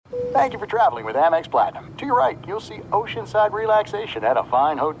Thank you for traveling with Amex Platinum. To your right, you'll see oceanside relaxation at a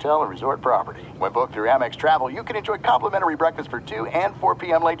fine hotel and resort property. When booked through Amex Travel, you can enjoy complimentary breakfast for 2 and 4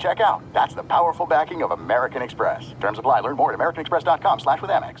 p.m. late checkout. That's the powerful backing of American Express. Terms apply. Learn more at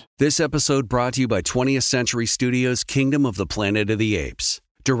americanexpress.com/withAmex. This episode brought to you by 20th Century Studios' Kingdom of the Planet of the Apes.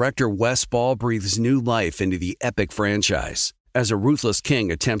 Director Wes Ball breathes new life into the epic franchise. As a ruthless king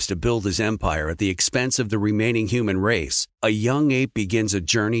attempts to build his empire at the expense of the remaining human race, a young ape begins a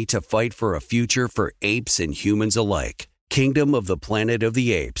journey to fight for a future for apes and humans alike. Kingdom of the Planet of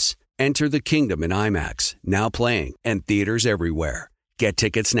the Apes. Enter the kingdom in IMAX, now playing, and theaters everywhere. Get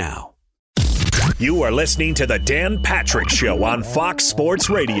tickets now. You are listening to The Dan Patrick Show on Fox Sports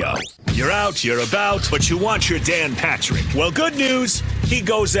Radio. You're out, you're about, but you want your Dan Patrick. Well, good news, he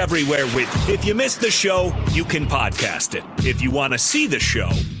goes everywhere with. If you missed the show, you can podcast it. If you want to see the show,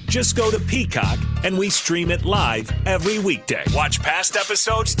 just go to Peacock, and we stream it live every weekday. Watch past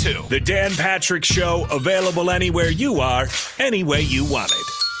episodes, too. The Dan Patrick Show, available anywhere you are, any way you want it.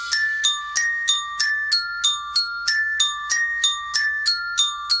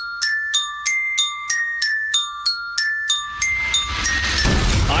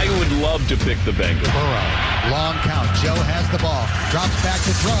 Love to pick the Bengals. Burrow, long count. Joe has the ball. Drops back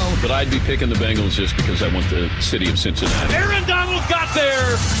to throw. But I'd be picking the Bengals just because I want the city of Cincinnati. Aaron Donald got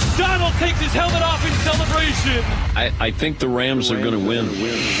there. Donald takes his helmet off in celebration. I think the Rams are going to win.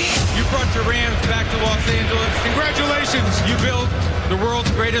 You brought your Rams back to Los Angeles. Congratulations. You built the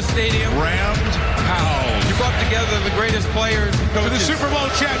world's greatest stadium. Rams, how? You brought together the greatest players and coaches. For the Super Bowl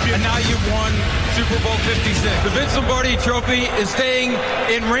champion. And now you've won Super Bowl 56. The Vince Lombardi Trophy is staying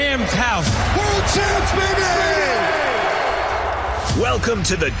in Rams' house. World champs, baby! Welcome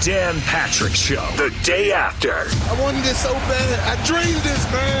to the Dan Patrick Show, the day after. I wanted this so bad. I dreamed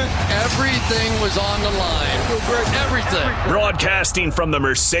this, man. Everything was on the line. I feel great. Everything. Broadcasting from the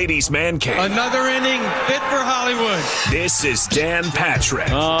Mercedes Man Cave. Another inning fit for Hollywood. This is Dan Patrick.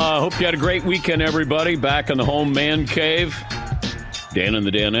 Hope you had a great weekend, everybody. Back in the home man cave. Dan and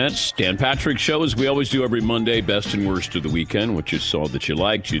the Danettes. Dan Patrick Show, as we always do every Monday, best and worst of the weekend. What you saw that you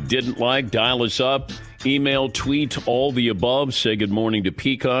liked, you didn't like. Dial us up. Email, tweet, all the above. Say good morning to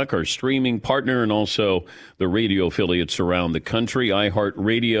Peacock, our streaming partner, and also the radio affiliates around the country,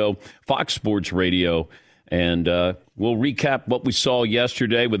 iHeartRadio, Fox Sports Radio. And we'll recap what we saw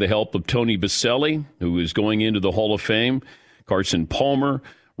yesterday with the help of Tony Baselli, who is going into the Hall of Fame, Carson Palmer,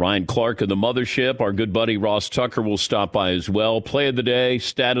 Ryan Clark of the Mothership. Our good buddy Ross Tucker will stop by as well. Play of the day,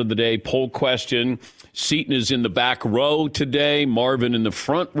 stat of the day, poll question. Seton is in the back row today. Marvin in the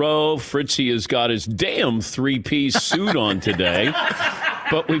front row. Fritzy has got his damn three-piece suit on today.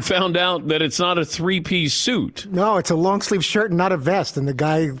 But we found out that it's not a three-piece suit. No, it's a long-sleeve shirt and not a vest. And the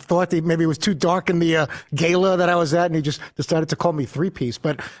guy thought that maybe it was too dark in the gala that I was at, and he just decided to call me three-piece.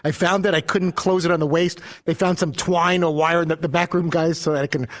 But I found that I couldn't close it on the waist. They found some twine or wire in the backroom guys so that I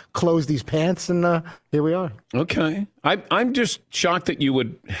can close these pants, and here we are. Okay. I'm just shocked that you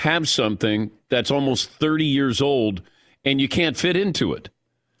would have something that's almost 30 years old and you can't fit into it.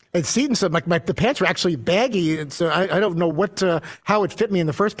 And Seton said the pants were actually baggy, and so I don't know how it fit me in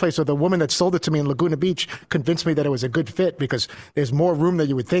the first place. Or the woman that sold it to me in Laguna Beach convinced me that it was a good fit because there's more room than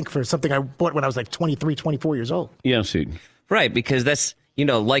you would think for something I bought when I was like 23, 24 years old. Yeah, Seton. Right, because that's,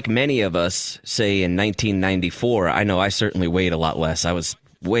 like many of us, say in 1994, I know I certainly weighed a lot less. I was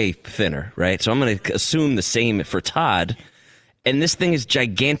way thinner, right? So I'm going to assume the same for Todd. And this thing is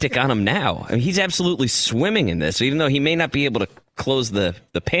gigantic on him now. I mean, he's absolutely swimming in this, even though he may not be able to close the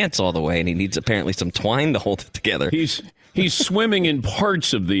pants all the way, and he needs apparently some twine to hold it together. He's swimming in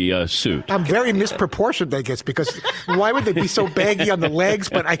parts of the suit. I'm very misproportioned, I guess, because why would they be so baggy on the legs,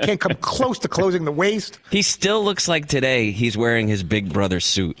 but I can't come close to closing the waist? He still looks like today he's wearing his big brother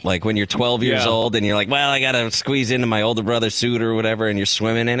suit. Like when you're 12 years old and you're like, well, I got to squeeze into my older brother's suit or whatever, and you're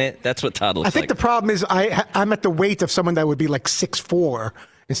swimming in it. That's what Todd looks like. I think the problem is I'm at the weight of someone that would be like 6'4",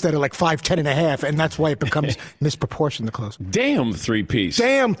 instead of like 5'10" and a half, and that's why it becomes misproportioned, the clothes. Damn three-piece.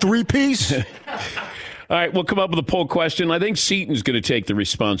 Damn three-piece. All right, we'll come up with a poll question. I think Seton's going to take the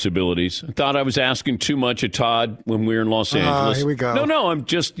responsibilities. I thought I was asking too much of Todd when we were in Los Angeles. Here we go. No, I'm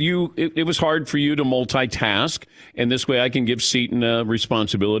just you. It was hard for you to multitask, and this way I can give Seton a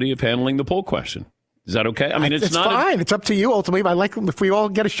responsibility of handling the poll question. Is that okay? I mean, it's not fine. It's up to you, ultimately. I like if we all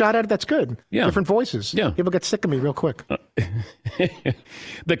get a shot at it, that's good. Yeah. Different voices. Yeah. People get sick of me real quick.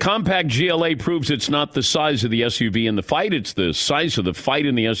 The compact GLA proves it's not the size of the SUV in the fight. It's the size of the fight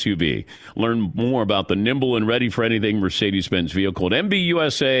in the SUV. Learn more about the nimble and ready-for-anything Mercedes-Benz vehicle at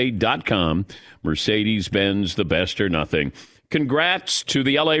MBUSA.com. Mercedes-Benz, the best or nothing. Congrats to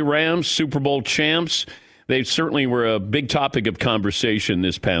the LA Rams, Super Bowl champs. They certainly were a big topic of conversation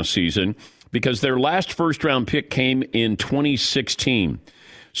this past season because their last first-round pick came in 2016.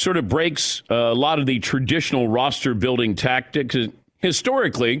 Sort of breaks a lot of the traditional roster-building tactics.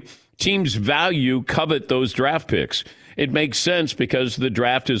 Historically, teams covet those draft picks. It makes sense because the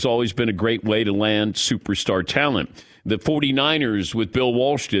draft has always been a great way to land superstar talent. The 49ers with Bill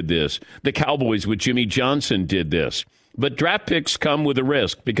Walsh did this. The Cowboys with Jimmy Johnson did this. But draft picks come with a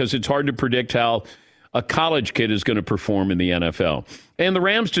risk because it's hard to predict how a college kid is going to perform in the NFL. And the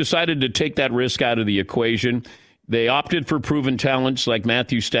Rams decided to take that risk out of the equation. They opted for proven talents like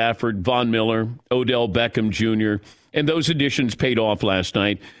Matthew Stafford, Von Miller, Odell Beckham Jr., and those additions paid off last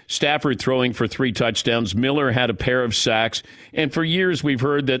night. Stafford throwing for 3 touchdowns. Miller had a pair of sacks. And for years, we've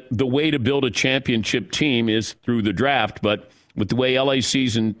heard that the way to build a championship team is through the draft. But with the way LA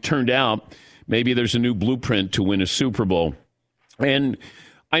season turned out, maybe there's a new blueprint to win a Super Bowl. And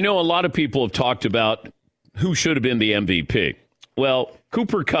I know a lot of people have talked about who should have been the MVP. Well,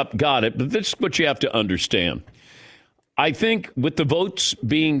 Cooper Kupp got it, but this is what you have to understand. I think with the votes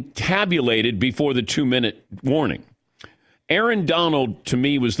being tabulated before the 2-minute warning, Aaron Donald, to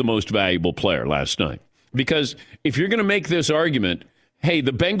me, was the most valuable player last night. Because if you're going to make this argument, hey,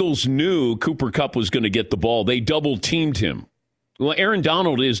 the Bengals knew Cooper Kupp was going to get the ball. They double-teamed him. Well, Aaron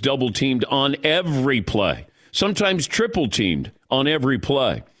Donald is double-teamed on every play, sometimes triple-teamed on every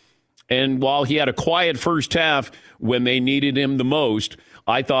play. And while he had a quiet first half when they needed him the most,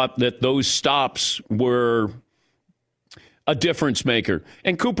 I thought that those stops were a difference maker.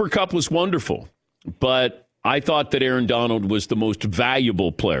 And Cooper Kupp was wonderful. But I thought that Aaron Donald was the most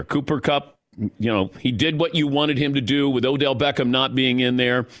valuable player. Cooper Kupp, he did what you wanted him to do with Odell Beckham not being in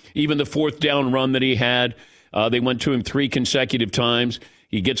there. Even the 4th down run that he had, they went to him 3 consecutive times.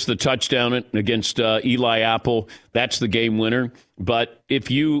 He gets the touchdown against Eli Apple. That's the game winner. But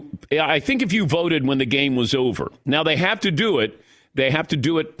I think if you voted when the game was over, now they have to do it. They have to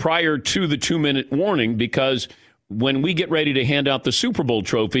do it prior to the 2-minute warning because when we get ready to hand out the Super Bowl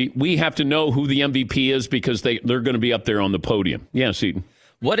trophy, we have to know who the MVP is because they're going to be up there on the podium. Yes, Eden.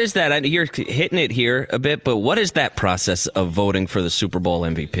 What is that? You're hitting it here a bit, but what is that process of voting for the Super Bowl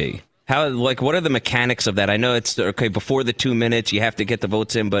MVP? What are the mechanics of that? I know it's okay before the 2 minutes, you have to get the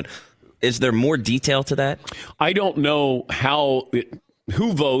votes in, but is there more detail to that? I don't know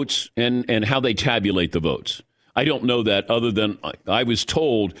who votes and how they tabulate the votes. I don't know that other than I was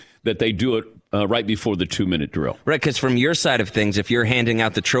told that they do it right before the 2-minute drill. Right, because from your side of things, if you're handing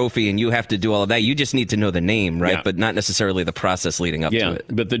out the trophy and you have to do all of that, you just need to know the name, right? Yeah. But not necessarily the process leading up to it.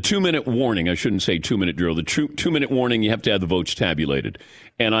 But the 2-minute warning, I shouldn't say 2-minute drill, the 2-minute warning, you have to have the votes tabulated.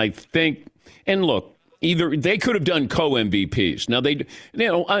 And I think, and look, either they could have done co-MVPs. Now,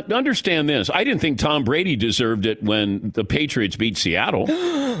 I understand this. I didn't think Tom Brady deserved it when the Patriots beat Seattle.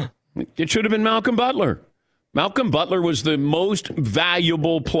 It should have been Malcolm Butler. Malcolm Butler was the most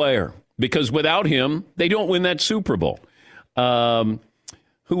valuable player. Because without him, they don't win that Super Bowl. Brady,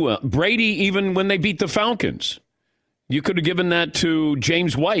 even when they beat the Falcons, you could have given that to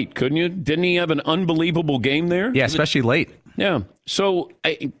James White, couldn't you? Didn't he have an unbelievable game there? Yeah, especially late. Yeah. So,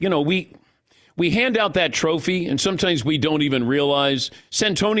 we hand out that trophy, and sometimes we don't even realize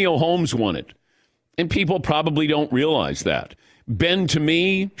Santonio Holmes won it. And people probably don't realize that. Ben, to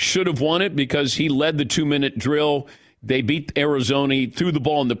me, should have won it because he led the 2-minute drill. They beat Arizona. He threw the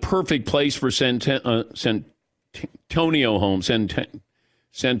ball in the perfect place for Santonio Holmes.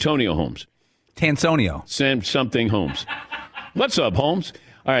 Santonio Holmes. Tansonio. Something Holmes. What's up, Holmes?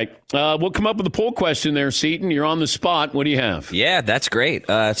 All right. We'll come up with a poll question there, Seton. You're on the spot. What do you have? Yeah, that's great.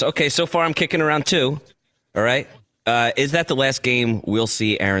 So far I'm kicking around 2. All right. Is that the last game we'll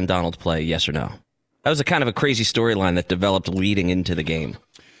see Aaron Donald play, yes or no? That was a kind of a crazy storyline that developed leading into the game.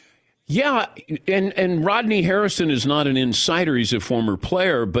 Yeah, and Rodney Harrison is not an insider. He's a former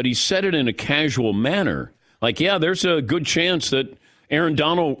player, but he said it in a casual manner. Like, yeah, there's a good chance that Aaron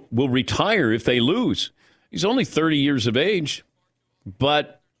Donald will retire if they lose. He's only 30 years of age,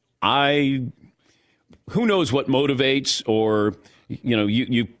 but who knows what motivates or,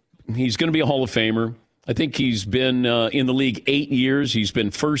 he's going to be a Hall of Famer. I think he's been in the league 8 years. He's been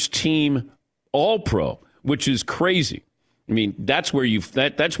first team All-Pro, which is crazy. I mean, that's where you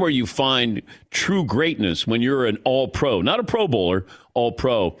find true greatness when you're an all-pro, not a Pro Bowler,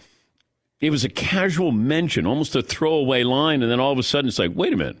 all-pro. It was a casual mention, almost a throwaway line, and then all of a sudden it's like,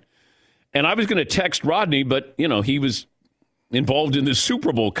 wait a minute. And I was going to text Rodney, but, he was involved in this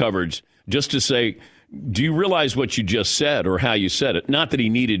Super Bowl coverage just to say, do you realize what you just said or how you said it? Not that he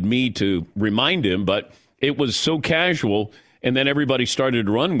needed me to remind him, but it was so casual. And then everybody started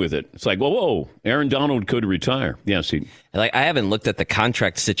to run with it. It's like, whoa, Aaron Donald could retire. Yes, I haven't looked at the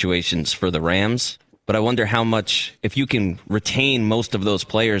contract situations for the Rams, But I wonder how much, if you can retain most of those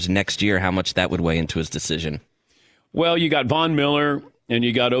players next year, how much that would weigh into his decision. Well, you got Von Miller and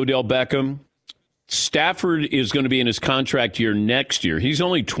you got Odell Beckham. Stafford is going to be in his contract year next year. He's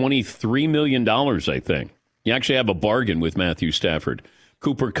only $23 million, I think. You actually have a bargain with Matthew Stafford.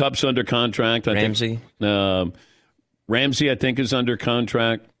 Cooper Kupp's under contract. Ramsey, I think, is under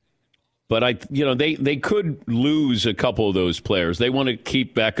contract. But they could lose a couple of those players. They want to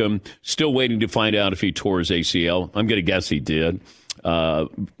keep Beckham. Still waiting to find out if he tore his ACL. I'm going to guess he did.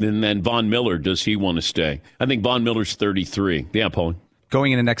 And then Von Miller, does he want to stay? I think Von Miller's 33. Yeah, Paul.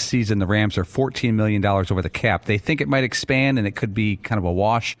 Going into next season, the Rams are $14 million over the cap. They think it might expand and it could be kind of a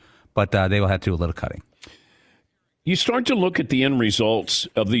wash, but they will have to do a little cutting. You start to look at the end results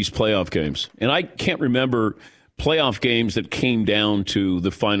of these playoff games, and I can't remember playoff games that came down to the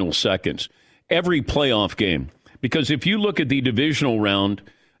final seconds. Every playoff game. Because if you look at the divisional round,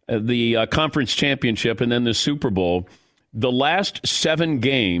 the conference championship, and then the Super Bowl, the last 7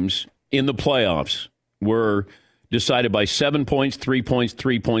 games in the playoffs were decided by 7 points, 3 points,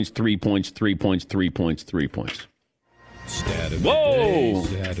 3 points, 3 points, 3 points, 3 points, 3 points. Stat of the Whoa! day,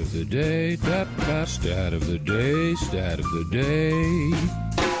 stat of the day, stat of the day, stat of the day.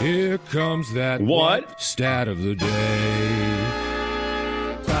 Here comes that what? Stat of the day.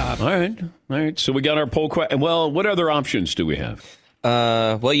 All right. So we got our poll question. Well, what other options do we have?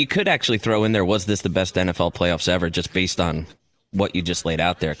 Well, you could actually throw in there, was this the best NFL playoffs ever, just based on what you just laid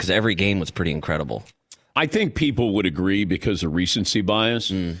out there? Because every game was pretty incredible. I think people would agree because of recency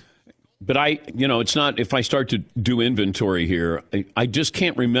bias. But it's not, if I start to do inventory here, I just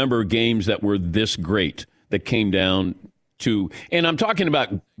can't remember games that were this great that came down to, and I'm talking about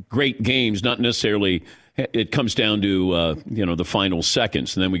great games, not necessarily it comes down to, the final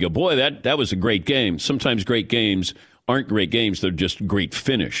seconds. And then we go, boy, that was a great game. Sometimes great games aren't great games. They're just great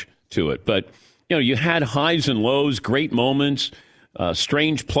finish to it. But, you had highs and lows, great moments,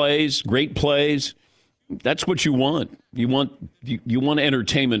 strange plays, great plays. That's what you want. You want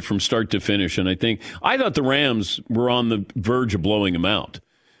entertainment from start to finish. And I thought the Rams were on the verge of blowing them out.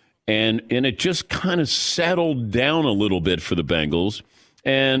 And it just kind of settled down a little bit for the Bengals.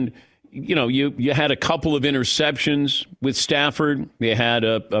 And, you had a couple of interceptions with Stafford. They had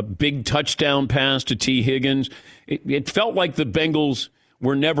a big touchdown pass to T. Higgins. It felt like the Bengals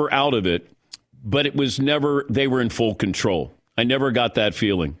were never out of it, but it was never they were in full control. I never got that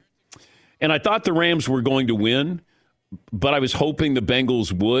feeling. And I thought the Rams were going to win, but I was hoping the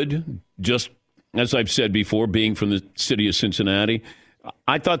Bengals would, just as I've said before, being from the city of Cincinnati.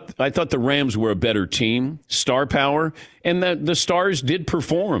 I thought the Rams were a better team, star power, and the Stars did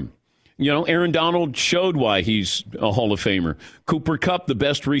perform. Aaron Donald showed why he's a Hall of Famer. Cooper Kupp, the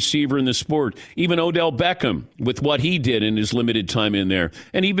best receiver in the sport. Even Odell Beckham with what he did in his limited time in there.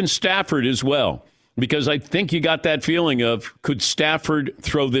 And even Stafford as well. Because I think you got that feeling of, could Stafford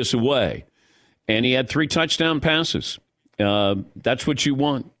throw this away? And he had 3 touchdown passes. That's what you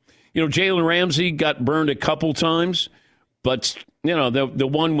want. Jalen Ramsey got burned a couple times, but, the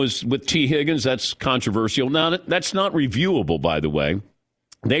one was with T. Higgins. That's controversial. Now, that's not reviewable, by the way.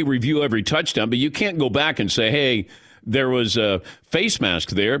 They review every touchdown, but you can't go back and say, hey, there was a face mask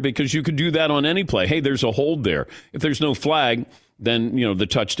there, because you could do that on any play. Hey, there's a hold there. If there's no flag, then, the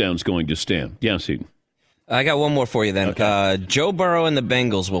touchdown's going to stand. Yes, Eden. I got one more for you then. Okay. Joe Burrow and the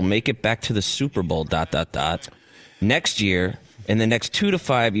Bengals will make it back to the Super Bowl, ... next year, in the next 2 to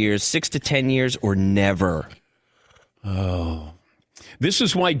 5 years, 6 to 10 years, or never. Oh. This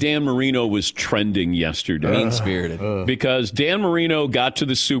is why Dan Marino was trending yesterday. Mean-spirited. Because Dan Marino got to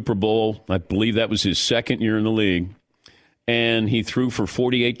the Super Bowl. I believe that was his second year in the league. And he threw for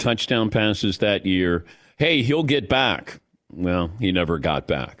 48 touchdown passes that year. Hey, he'll get back. Well, he never got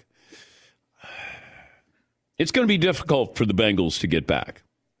back. It's going to be difficult for the Bengals to get back.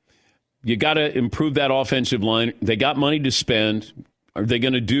 You got to improve that offensive line. They got money to spend. Are they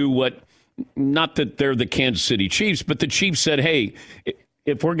going to do what? Not that they're the Kansas City Chiefs, but the Chiefs said, hey,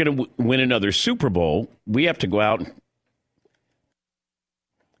 if we're going to win another Super Bowl, we have to go out and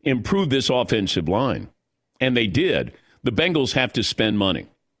improve this offensive line. And they did. The Bengals have to spend money,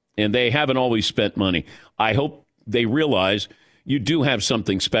 and they haven't always spent money. I hope they realize you do have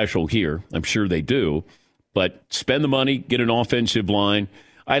something special here. I'm sure they do. But spend the money, get an offensive line.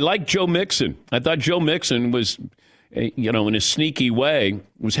 I like Joe Mixon. I thought Joe Mixon was, in a sneaky way,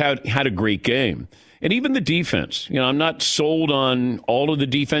 had a great game. And even the defense. I'm not sold on all of the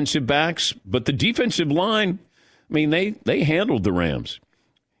defensive backs, but the defensive line, they handled the Rams.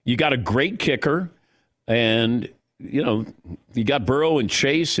 You got a great kicker, and, you got Burrow and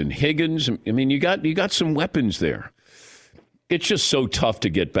Chase and Higgins. You got some weapons there. it's just so tough to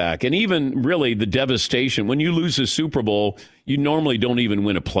get back. And even really the devastation, when you lose a Super Bowl, you normally don't even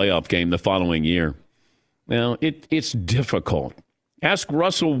win a playoff game the following year. Well, it's difficult. Ask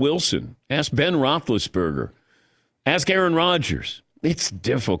Russell Wilson. Ask Ben Roethlisberger. Ask Aaron Rodgers. It's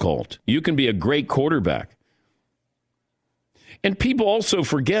difficult. You can be a great quarterback. And people also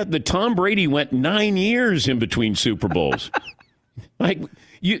forget that Tom Brady went 9 years in between Super Bowls.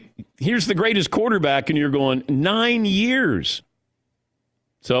 Here's the greatest quarterback, and you're going 9 years.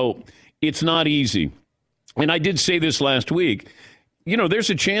 So it's not easy. And I did say this last week. You know,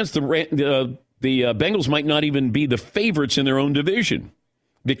 there's a chance the Bengals might not even be the favorites in their own division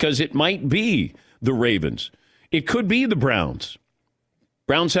because it might be the Ravens. It could be the Browns.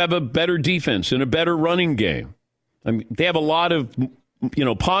 Browns have a better defense and a better running game. I mean, they have a lot of,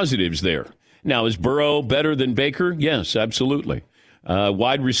 positives there. Now, is Burrow better than Baker? Yes, absolutely.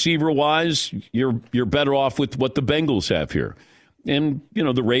 Wide receiver-wise, you're better off with what the Bengals have here. And,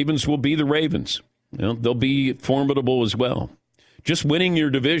 the Ravens will be the Ravens. They'll be formidable as well. Just winning your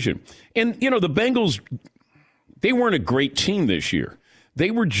division. And, the Bengals, they weren't a great team this year.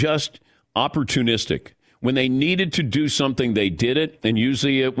 They were just opportunistic. When they needed to do something, they did it, and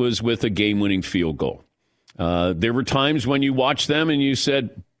usually it was with a game-winning field goal. There were times when you watched them and you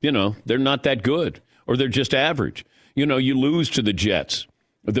said, they're not that good, or they're just average. You lose to the Jets,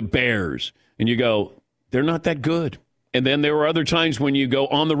 or the Bears, and you go, they're not that good. And then there were other times when you go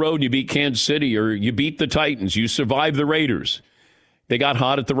on the road and you beat Kansas City, or you beat the Titans, you survived the Raiders. They got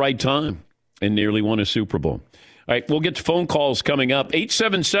hot at the right time and nearly won a Super Bowl. All right, we'll get to phone calls coming up.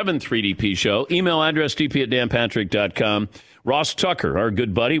 877-3DP Show. Email address dp@danpatrick.com. Ross Tucker, our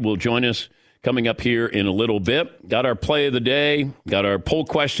good buddy, will join us coming up here in a little bit. Got our play of the day, got our poll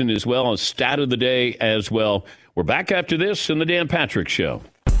question as well, a stat of the day as well. We're back after this in the Dan Patrick Show.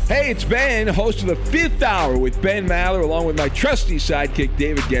 Hey, it's Ben, host of the Fifth Hour with Ben Maller, along with my trusty sidekick,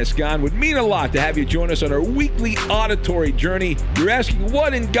 David Gascon. Would mean a lot to have you join us on our weekly auditory journey. You're asking,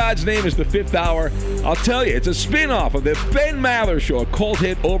 what in God's name is the Fifth Hour? I'll tell you, it's a spin-off of the Ben Maller Show, a cult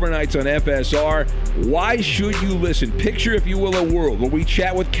hit overnights on FSR. Why should you listen? Picture, if you will, a world where we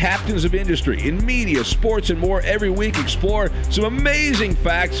chat with captains of industry in media, sports, and more every week. Explore some amazing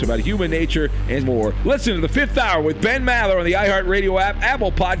facts about human nature and more. Listen to the Fifth Hour with Ben Maller on the iHeartRadio app,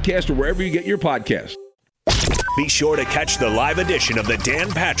 Apple Podcast, or wherever you get your podcast. Be sure to catch the live edition of the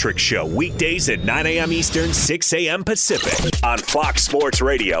Dan Patrick Show weekdays at 9 a.m. Eastern, 6 a.m. Pacific on Fox Sports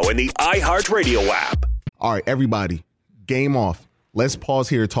Radio and the iHeartRadio app. All right, everybody, game off. Let's pause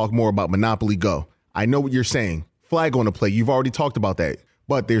here to talk more about Monopoly Go. I know what you're saying. Flag on the play. You've already talked about that.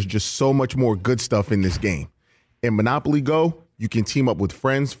 But there's just so much more good stuff in this game. In Monopoly Go, you can team up with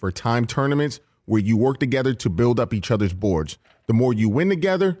friends for timed tournaments where you work together to build up each other's boards. The more you win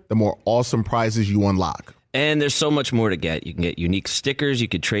together, the more awesome prizes you unlock. And there's so much more to get. You can get unique stickers. You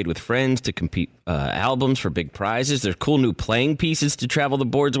could trade with friends to compete albums for big prizes. There's cool new playing pieces to travel the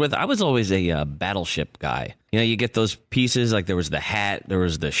boards with. I was always a battleship guy. You get those pieces, like there was the hat, there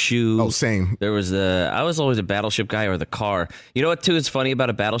was the shoe. Oh, same. I was always a battleship guy, or the car. You know what, too, is funny about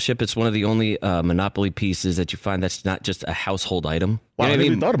a battleship? It's one of the only Monopoly pieces that you find that's not just a household item. Wow, I never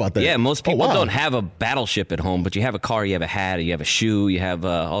even thought about that. Yeah, most people don't have a battleship at home, but you have a car, you have a hat, you have a shoe, you have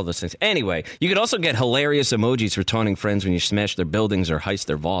all those things. Anyway, you could also get hilarious emojis for taunting friends when you smash their buildings or heist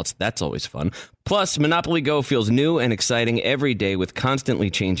their vaults. That's always fun. Plus, Monopoly Go feels new and exciting every day with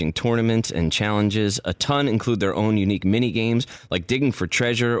constantly changing tournaments and challenges. A ton include their own unique mini games like digging for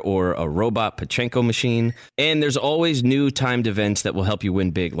treasure or a robot Pachinko machine. And there's always new timed events that will help you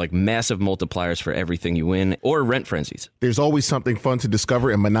win big, like massive multipliers for everything you win or rent frenzies. There's always something fun to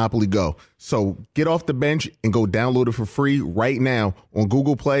discover in Monopoly Go. So get off the bench and go download it for free right now on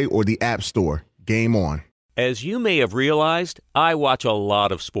Google Play or the App Store. Game on. As you may have realized, I watch a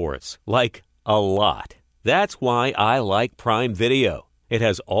lot of sports, like a lot. That's why I like Prime Video. It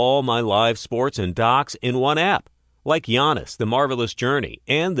has all my live sports and docs in one app, like Giannis, The Marvelous Journey,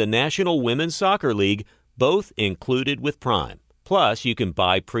 and the National Women's Soccer League, both included with Prime. Plus, you can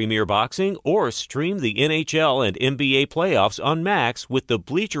buy Premier Boxing or stream the NHL and NBA playoffs on Max with the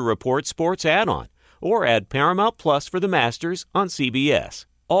Bleacher Report Sports add-on, or add Paramount Plus for the Masters on CBS.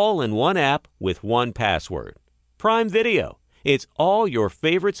 All in one app with one password. Prime Video. It's all your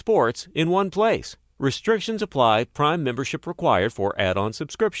favorite sports in one place. Restrictions apply. Prime membership required for add-on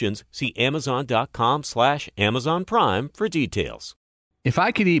subscriptions. See Amazon.com/Amazon Prime for details. If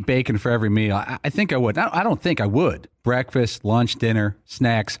I could eat bacon for every meal, I think I would. I don't think I would. Breakfast, lunch, dinner,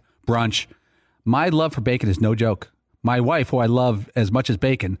 snacks, brunch. My love for bacon is no joke. My wife, who I love as much as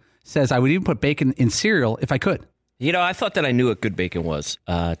bacon, says I would even put bacon in cereal if I could. I thought that I knew what good bacon was.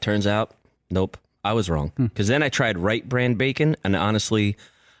 Turns out, nope. I was wrong. Because then I tried Wright brand bacon, and honestly,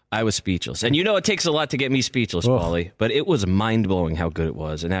 I was speechless. And it takes a lot to get me speechless, Paulie, but it was mind-blowing how good it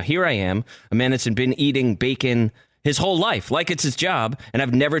was. And now here I am, a man that's been eating bacon his whole life, like it's his job, and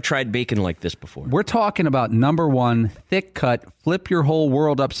I've never tried bacon like this before. We're talking about number one, thick-cut, flip your whole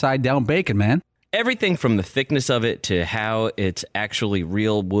world upside-down bacon, man. Everything from the thickness of it to how it's actually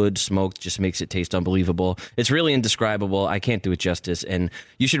real wood smoked just makes it taste unbelievable. It's really indescribable. I can't do it justice, and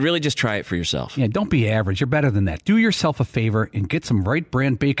you should really just try it for yourself. Yeah, don't be average. You're better than that. Do yourself a favor and get some Wright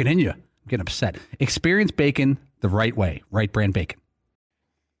brand bacon in you. I'm getting upset. Experience bacon the right way. Wright brand bacon.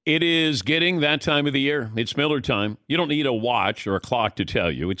 It is getting that time of the year. It's Miller time. You don't need a watch or a clock to tell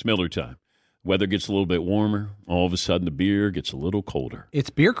you. It's Miller time. Weather gets a little bit warmer. All of a sudden, the beer gets a little colder. It's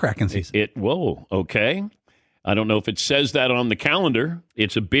beer cracking season. Whoa, okay. I don't know if it says that on the calendar.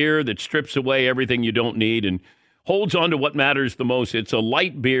 It's a beer that strips away everything you don't need and holds on to what matters the most. It's a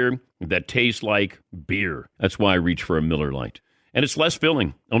light beer that tastes like beer. That's why I reach for a Miller Lite. And it's less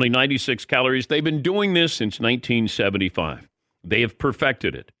filling, only 96 calories. They've been doing this since 1975. They have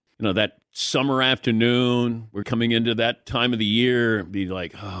perfected it. That summer afternoon, we're coming into that time of the year, be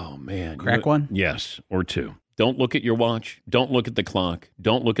like, oh, man. Crack one? Yes, or two. Don't look at your watch. Don't look at the clock.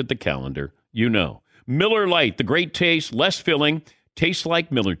 Don't look at the calendar. Miller Lite, the great taste, less filling, tastes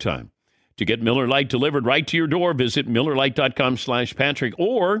like Miller time. To get Miller Lite delivered right to your door, visit MillerLite.com/Patrick,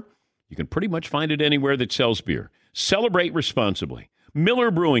 or you can pretty much find it anywhere that sells beer. Celebrate responsibly. Miller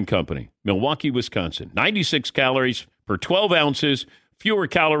Brewing Company, Milwaukee, Wisconsin. 96 calories per 12 ounces. Fewer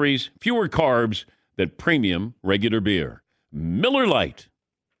calories, fewer carbs than premium regular beer. Miller Lite.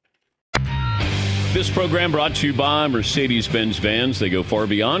 This program brought to you by Mercedes-Benz Vans. They go far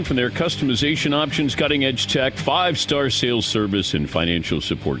beyond from their customization options, cutting-edge tech, 5-star sales service, and financial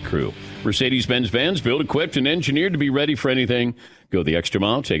support crew. Mercedes-Benz Vans, built, equipped, and engineered to be ready for anything. Go the extra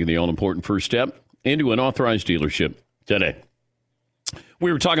mile, taking the all-important first step into an authorized dealership today.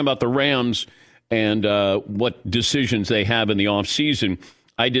 We were talking about the Rams and what decisions they have in the offseason.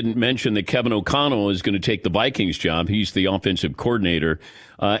 I didn't mention that Kevin O'Connell is going to take the Vikings job. He's the offensive coordinator.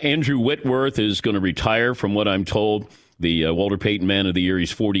 Andrew Whitworth is going to retire, from what I'm told. The Walter Payton Man of the Year.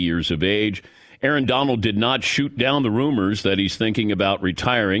 He's 40 years of age. Aaron Donald did not shoot down the rumors that he's thinking about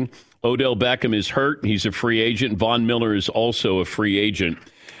retiring. Odell Beckham is hurt. He's a free agent. Von Miller is also a free agent.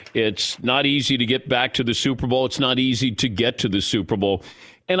 It's not easy to get back to the Super Bowl. It's not easy to get to the Super Bowl.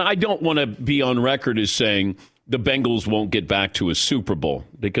 And I don't want to be on record as saying the Bengals won't get back to a Super Bowl,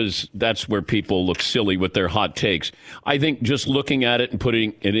 because that's where people look silly with their hot takes. I think just looking at it and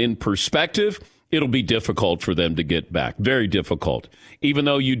putting it in perspective, it'll be difficult for them to get back. Very difficult. Even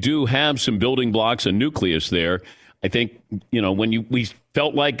though you do have some building blocks, a nucleus there, I think, when we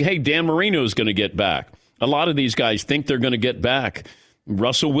felt like, hey, Dan Marino is going to get back. A lot of these guys think they're going to get back.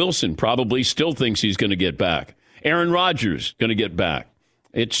 Russell Wilson probably still thinks he's going to get back. Aaron Rodgers going to get back.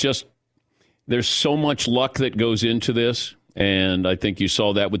 It's just, there's so much luck that goes into this, and I think you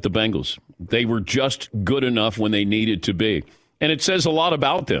saw that with the Bengals. They were just good enough when they needed to be. And it says a lot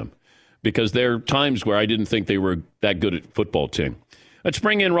about them, because there are times where I didn't think they were that good at football team. Let's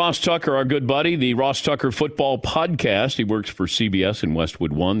bring in Ross Tucker, our good buddy, the Ross Tucker Football Podcast. He works for CBS in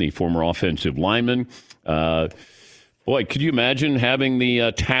Westwood One, the former offensive lineman. Boy, could you imagine having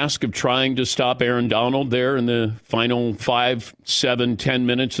the task of trying to stop Aaron Donald there in the final 5, 7, 10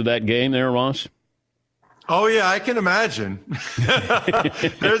 minutes of that game there, Ross? Oh, yeah, I can imagine.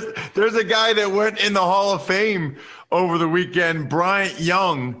 There's a guy that went in the Hall of Fame over the weekend, Bryant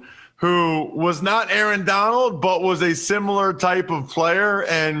Young, who was not Aaron Donald, but was a similar type of player.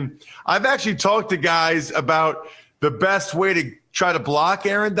 And I've actually talked to guys about the best way to try to block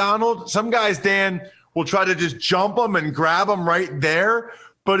Aaron Donald. Some guys, Dan, will try to just jump him and grab him right there.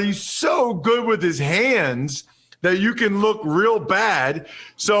 But he's so good with his hands that you can look real bad.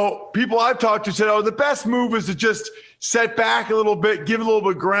 So people I've talked to said, the best move is to just set back a little bit, give a little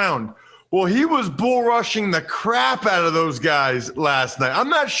bit of ground. Well, he was bull rushing the crap out of those guys last night. I'm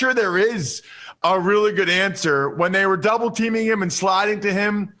not sure there is a really good answer. When they were double teaming him and sliding to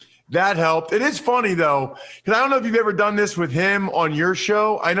him, that helped. It is funny, though, because I don't know if you've ever done this with him on your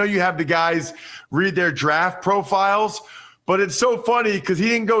show. I know you have the guys read their draft profiles, but it's so funny because he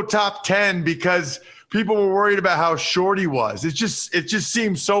didn't go top 10 because people were worried about how short he was. It just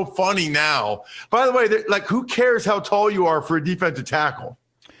seems so funny now. By the way, who cares how tall you are for a defensive tackle?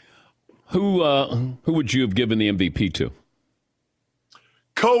 Who would you have given the MVP to?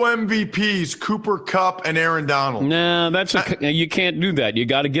 Co-MVPs, Cooper Kupp and Aaron Donald. Nah, you can't do that. You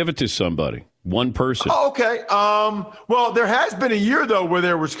got to give it to somebody, one person. Oh, okay. Well, there has been a year, though, where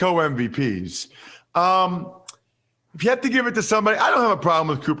there was co-MVPs. if you have to give it to somebody, I don't have a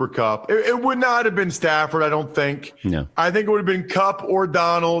problem with Cooper Kupp. It would not have been Stafford, I don't think. No. I think it would have been Kupp or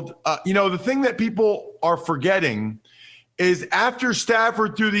Donald. The thing that people are forgetting is after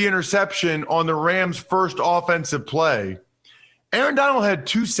Stafford threw the interception on the Rams' first offensive play, Aaron Donald had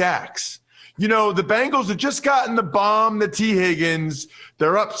 2 sacks. The Bengals had just gotten the bomb to T. Higgins.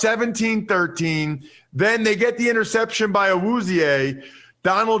 They're up 17-13. Then they get the interception by Awuzie.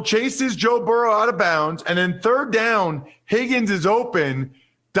 Donald chases Joe Burrow out of bounds. And then 3rd down, Higgins is open.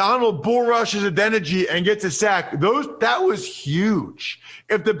 Donald bull rushes Adeniji and gets a sack. That was huge.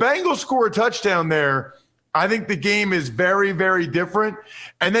 If the Bengals score a touchdown there, I think the game is very, very different.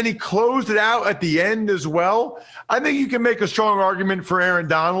 And then he closed it out at the end as well. I think you can make a strong argument for Aaron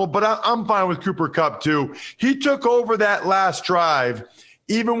Donald, but I'm fine with Cooper Kupp too. He took over that last drive,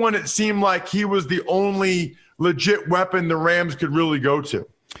 even when it seemed like he was the only legit weapon the Rams could really go to.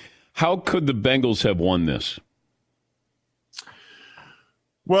 How could the Bengals have won this?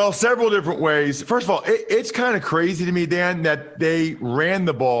 Well, several different ways. First of all, it's kind of crazy to me, Dan, that they ran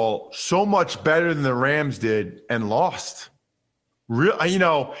the ball so much better than the Rams did and lost.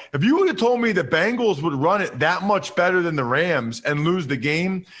 If you would have told me the Bengals would run it that much better than the Rams and lose the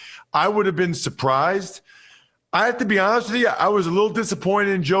game, I would have been surprised. I have to be honest with you, I was a little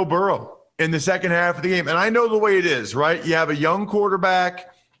disappointed in Joe Burrow in the second half of the game. And I know the way it is, right? You have a young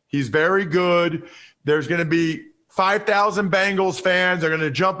quarterback. He's very good. There's going to be 5,000 Bengals fans. They're going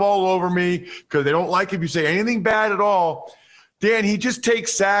to jump all over me because they don't like if you say anything bad at all. Dan, he just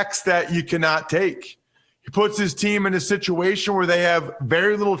takes sacks that you cannot take. He puts his team in a situation where they have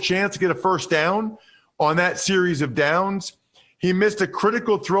very little chance to get a first down on that series of downs. He missed a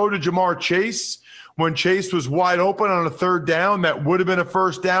critical throw to Jamar Chase when Chase was wide open on a 3rd down. That would have been a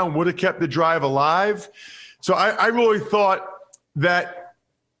first down, would have kept the drive alive. So I really thought that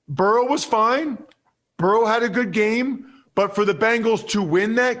Burrow was fine. Burrow had a good game, but for the Bengals to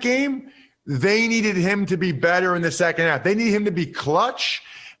win that game, they needed him to be better in the second half. They needed him to be clutch,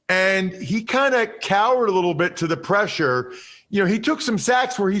 and he kind of cowered a little bit to the pressure. He took some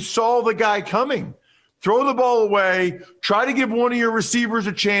sacks where he saw the guy coming. Throw the ball away, try to give one of your receivers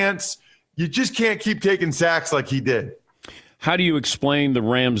a chance. You just can't keep taking sacks like he did. How do you explain the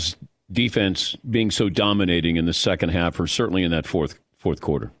Rams' defense being so dominating in the second half, or certainly in that fourth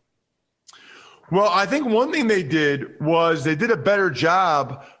quarter? Well, I think one thing they did was they did a better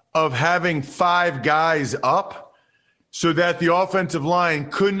job of having 5 guys up so that the offensive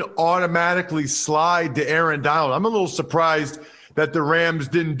line couldn't automatically slide to Aaron Donald. I'm a little surprised that the Rams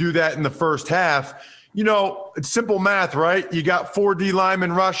didn't do that in the first half. It's simple math, right? You got 4 D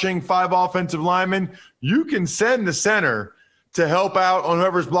linemen rushing, 5 offensive linemen. You can send the center to help out on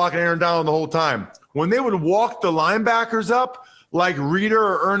whoever's blocking Aaron Donald the whole time. When they would walk the linebackers up, like Reeder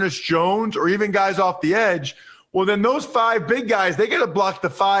or Ernest Jones or even guys off the edge, well, then those 5 big guys, they got to block the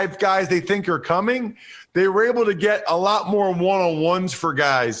 5 guys they think are coming. They were able to get a lot more one-on-ones for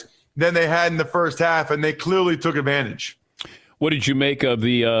guys than they had in the first half, and they clearly took advantage. What did you make of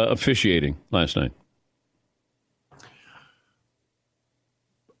the officiating last night?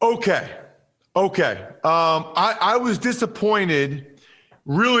 Okay. I was disappointed,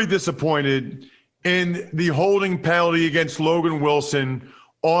 really disappointed, in the holding penalty against Logan Wilson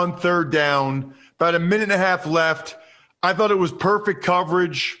on 3rd down. About a minute and a half left. I thought it was perfect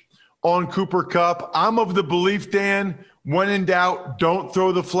coverage on Cooper Kupp. I'm of the belief, Dan, when in doubt, don't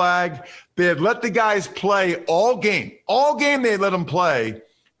throw the flag. They had let the guys play all game. All game they had let them play.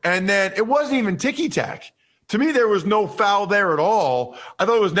 And then it wasn't even ticky-tack. To me, there was no foul there at all. I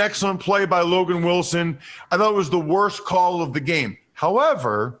thought it was an excellent play by Logan Wilson. I thought it was the worst call of the game.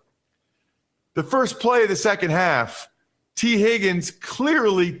 However, the first play of the second half, T. Higgins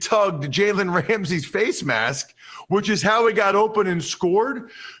clearly tugged Jalen Ramsey's face mask, which is how he got open and scored.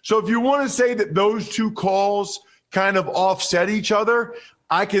 So if you want to say that those 2 calls kind of offset each other,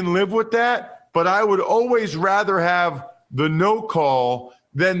 I can live with that. But I would always rather have the no call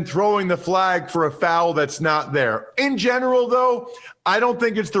than throwing the flag for a foul that's not there. In general, though, I don't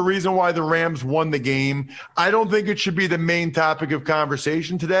think it's the reason why the Rams won the game. I don't think it should be the main topic of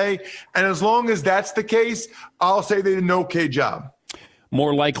conversation today. And as long as that's the case, I'll say they did an okay job.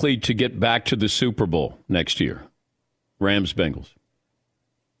 More likely to get back to the Super Bowl next year, Rams, Bengals.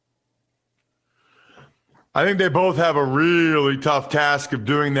 I think they both have a really tough task of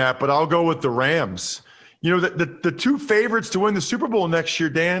doing that, but I'll go with the Rams. The 2 favorites to win the Super Bowl next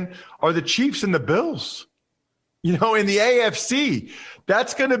year, Dan, are the Chiefs and the Bills. In the AFC,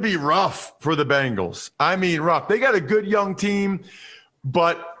 that's going to be rough for the Bengals. I mean, rough. They got a good young team,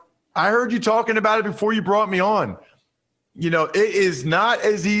 but I heard you talking about it before you brought me on. it is not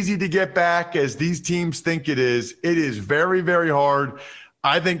as easy to get back as these teams think it is. It is very, very hard.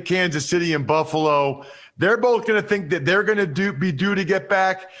 I think Kansas City and Buffalo, they're both going to think that they're going to be due to get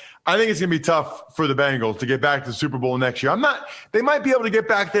back. I think it's going to be tough for the Bengals to get back to the Super Bowl next year. They might be able to get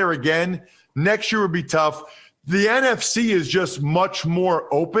back there again. Next year would be tough. The NFC is just much more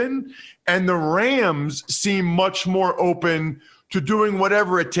open, and the Rams seem much more open to doing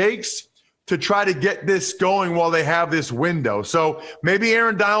whatever it takes to try to get this going while they have this window. So maybe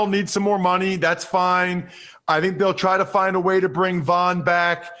Aaron Donald needs some more money. That's fine. I think they'll try to find a way to bring Vaughn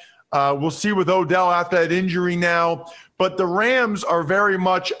back. We'll see with Odell after that injury now. But the Rams are very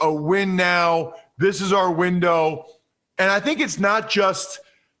much a win now. This is our window. And I think it's not just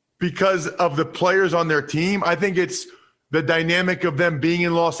because of the players on their team. I think it's the dynamic of them being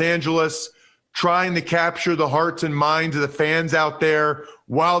in Los Angeles, trying to capture the hearts and minds of the fans out there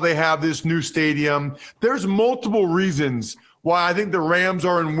while they have this new stadium. There's multiple reasons why I think the Rams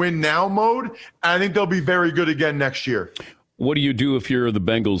are in win now mode. And I think they'll be very good again next year. What do you do if you're the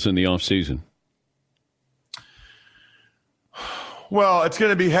Bengals in the offseason? Well, it's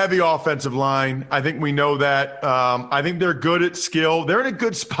going to be heavy offensive line. I think we know that. I think they're good at skill. They're in a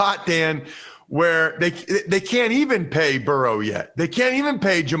good spot, Dan, where they can't even pay Burrow yet. They can't even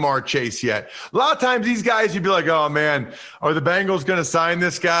pay Jamar Chase yet. A lot of times these guys, you'd be like, oh, man, are the Bengals going to sign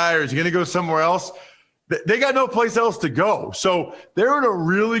this guy or is he going to go somewhere else? They got no place else to go. So they're in a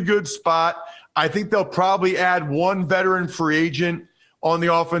really good spot. I think they'll probably add one veteran free agent on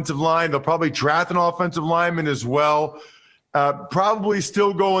the offensive line. They'll probably draft an offensive lineman as well. Probably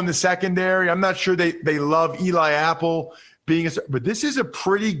still go in the secondary. I'm not sure they love Eli Apple but this is a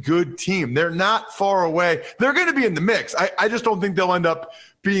pretty good team. They're not far away. They're going to be in the mix. I just don't think they'll end up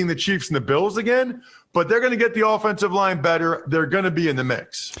beating the Chiefs and the Bills again, but they're going to get the offensive line better. They're going to be in the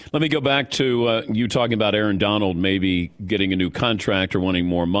mix. Let me go back to you talking about Aaron Donald maybe getting a new contract or wanting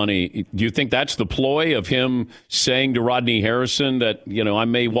more money. Do you think that's the ploy of him saying to Rodney Harrison that, I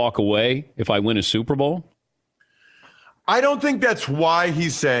may walk away if I win a Super Bowl? I don't think that's why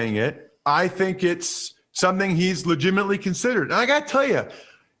he's saying it. I think it's something he's legitimately considered. And I got to tell you,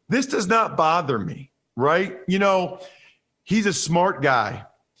 this does not bother me, right? He's a smart guy.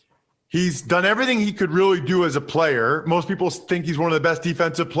 He's done everything he could really do as a player. Most people think he's one of the best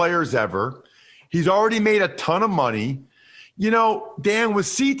defensive players ever. He's already made a ton of money. Dan, with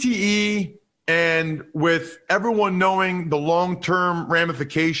CTE and with everyone knowing the long-term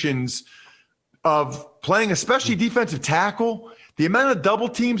ramifications of playing, especially defensive tackle, the amount of double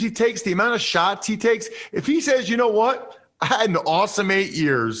teams he takes, the amount of shots he takes, if he says, you know what, I had an awesome 8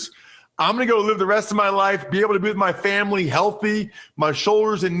 years, I'm going to go live the rest of my life, be able to be with my family healthy, my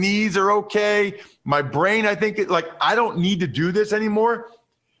shoulders and knees are okay, my brain, I think, I don't need to do this anymore.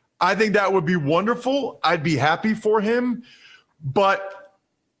 I think that would be wonderful. I'd be happy for him. But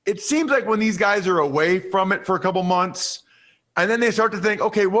it seems like when these guys are away from it for a couple months, and then they start to think,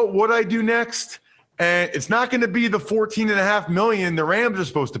 okay, what would I do next? And it's not going to be the $14.5 million the Rams are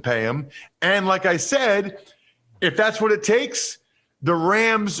supposed to pay him. And like I said, if that's what it takes, the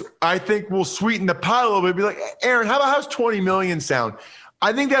Rams, I think, will sweeten the pie a little bit. Be like, Aaron, how's $20 million sound?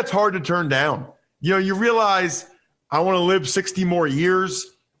 I think that's hard to turn down. You realize I want to live 60 more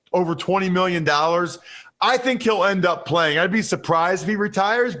years, over $20 million. I think he'll end up playing. I'd be surprised if he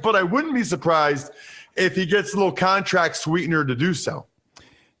retires, but I wouldn't be surprised if he gets a little contract sweetener to do so.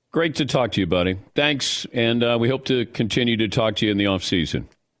 Great to talk to you, buddy. Thanks, and we hope to continue to talk to you in the offseason.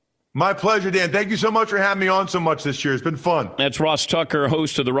 My pleasure, Dan. Thank you so much for having me on so much this year. It's been fun. That's Ross Tucker,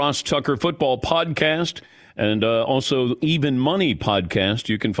 host of the Ross Tucker Football Podcast and also Even Money Podcast.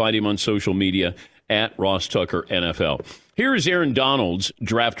 You can find him on social media at Ross Tucker NFL. Here is Aaron Donald's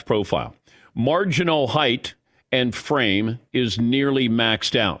draft profile. Marginal height and frame is nearly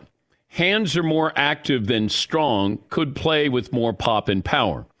maxed out. Hands are more active than strong, could play with more pop and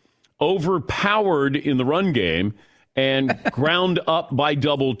power. Overpowered in the run game and ground up by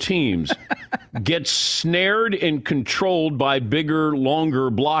double teams. Gets snared and controlled by bigger, longer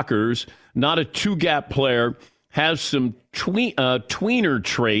blockers. Not a two-gap player. Has some tweener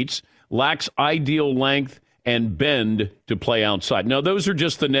traits. Lacks ideal length and bend to play outside. Now, those are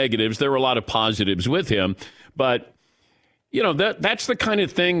just the negatives. There were a lot of positives with him. But, that's the kind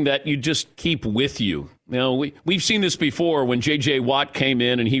of thing that you just keep with you. We've seen this before when J.J. Watt came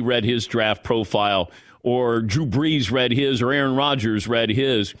in and he read his draft profile, or Drew Brees read his, or Aaron Rodgers read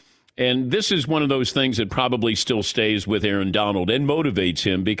his. And this is one of those things that probably still stays with Aaron Donald and motivates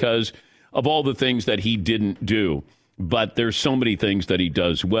him because of all the things that he didn't do. But there's so many things that he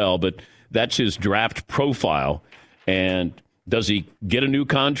does well, but that's his draft profile. And Does he get a new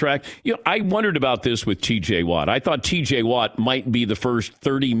contract? I wondered about this with T.J. Watt. I thought T.J. Watt might be the first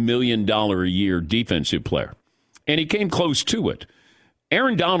 $30 million a year defensive player, and he came close to it.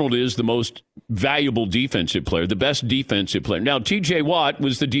 Aaron Donald is the most valuable defensive player, the best defensive player. Now, T.J. Watt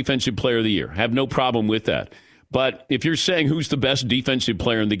was the defensive player of the year. Have no problem with that. But if you're saying who's the best defensive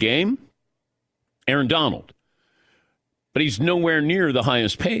player in the game, Aaron Donald. But he's nowhere near the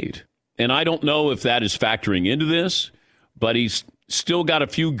highest paid. And I don't know if that is factoring into this, but he's still got a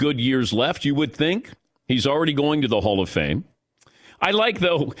few good years left, you would think. He's already going to the Hall of Fame. I like,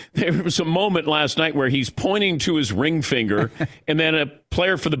 though, there was a moment last night where he's pointing to his ring finger, and then a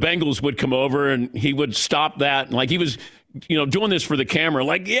player for the Bengals would come over, and he would stop that. Like he was, doing this for the camera.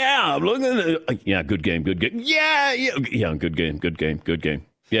 Like, yeah, look at it. Yeah, good game, good game. Yeah, good game, good game, good game.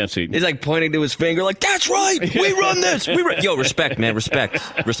 Yeah, see. He's like pointing to his finger like, that's right. We run this. Yo, respect, man. Respect.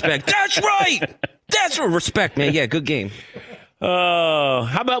 That's right. That's respect, man. Yeah, good game.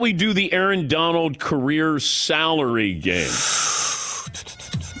 How about we do the Aaron Donald career salary game?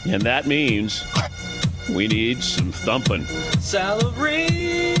 And that means we need some thumping. Salary,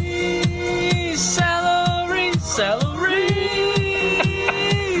 salary, salary, salary,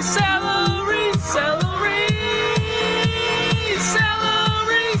 salary, salary, salary,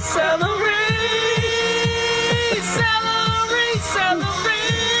 salary, salary,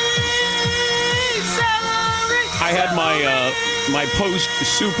 salary. I had my post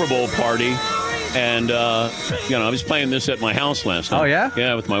Super Bowl party. And, I was playing this at my house last night. Oh, yeah?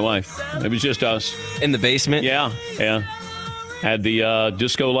 Yeah, with my wife. It was just us. In the basement? Yeah. Had the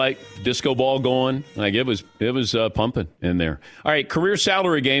disco ball going. Like, it was pumping in there. All right, career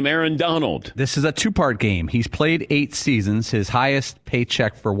salary game, Aaron Donald. This is a two-part game. He's played 8 seasons. His highest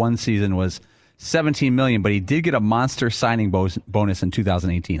paycheck for one season was $17 million, but he did get a monster signing bonus in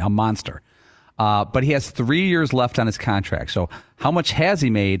 2018. A monster. But he has 3 years left on his contract. So how much has he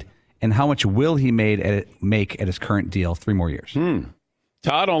made? And how much will he make at his current deal? 3 more years.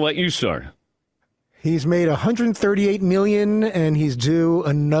 Todd, I'll let you start. He's made $138 million, and he's due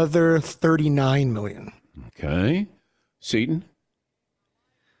another $39 million. Okay. Seton?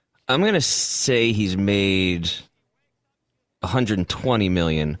 I'm going to say he's made $120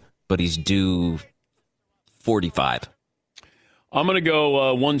 million, but he's due $45. I'm going to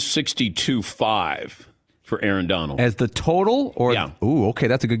go 162.5. For Aaron Donald. As the total? Yeah. Ooh, okay,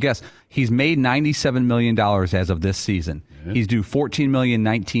 that's a good guess. He's made $97 million as of this season. Yeah. He's due $14 million,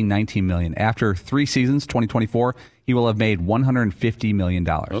 $19 million. After 3 seasons, 2024, he will have made $150 million.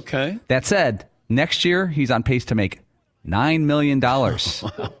 Okay. That said, next year, he's on pace to make $9 million.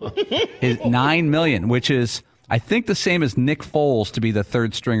 His $9 million, which is, I think, the same as Nick Foles to be the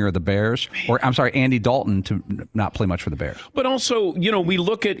third stringer of the Bears, or I'm sorry, Andy Dalton to not play much for the Bears. But also, we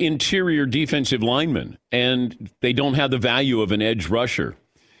look at interior defensive linemen, and they don't have the value of an edge rusher.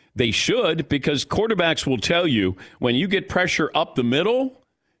 They should, because quarterbacks will tell you when you get pressure up the middle,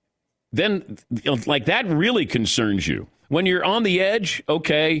 then like that really concerns you. When you're on the edge,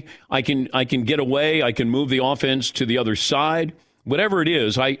 okay, I can get away, I can move the offense to the other side. Whatever it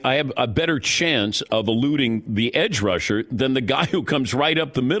is, I have a better chance of eluding the edge rusher than the guy who comes right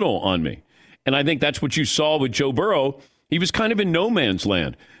up the middle on me. And I think that's what you saw with Joe Burrow. He was kind of in no man's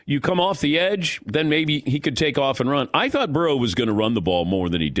land. You come off the edge, then maybe he could take off and run. I thought Burrow was going to run the ball more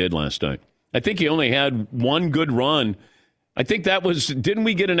than he did last night. I think he only had one good run. I think that was, didn't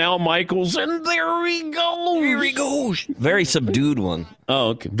we get an Al Michaels? And there he goes. Here he goes. Very subdued one.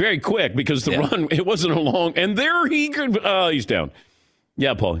 Oh, okay. Very quick because the run, it wasn't a long, and there he could, he's down.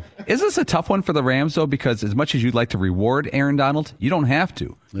 Yeah, Paul. Is this a tough one for the Rams, though? Because as much as you'd like to reward Aaron Donald, you don't have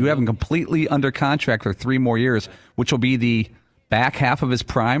to. You have him completely under contract for 3 more years, which will be the back half of his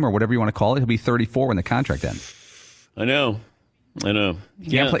prime, or whatever you want to call it. He'll be 34 when the contract ends. I know.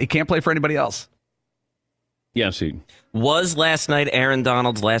 He can't play for anybody else. Yeah, see. Was last night Aaron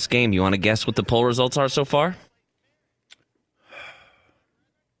Donald's last game? You want to guess what the poll results are so far?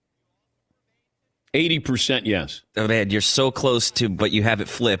 80% yes. Oh, man, you're so close to, but you have it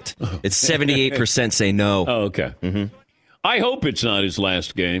flipped. It's 78% say no. Oh, okay. Mm-hmm. I hope it's not his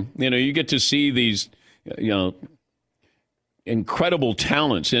last game. You get to see these, incredible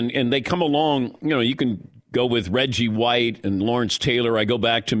talents, and they come along. You can go with Reggie White and Lawrence Taylor. I go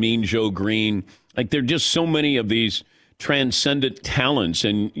back to Mean Joe Green. Like, there are just so many of these transcendent talents,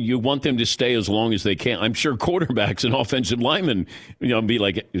 and you want them to stay as long as they can. I'm sure quarterbacks and offensive linemen, be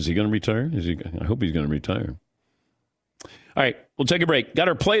like, is he going to retire? I hope he's going to retire. All right, we'll take a break. Got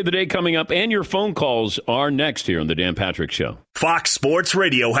our play of the day coming up, and your phone calls are next here on the Dan Patrick Show. Fox Sports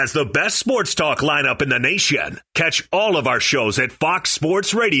Radio has the best sports talk lineup in the nation. Catch all of our shows at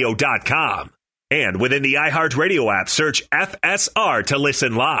foxsportsradio.com. And within the iHeartRadio app, search FSR to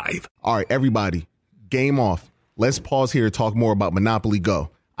listen live. All right, everybody, game off. Let's pause here to talk more about Monopoly Go.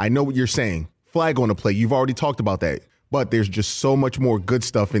 I know what you're saying. Flag on the play. You've already talked about that. But there's just so much more good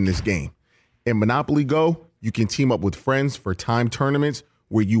stuff in this game. In Monopoly Go, you can team up with friends for timed tournaments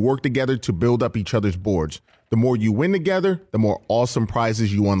where you work together to build up each other's boards. The more you win together, the more awesome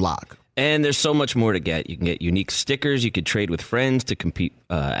prizes you unlock. And there's so much more to get. You can get unique stickers. You could trade with friends to compete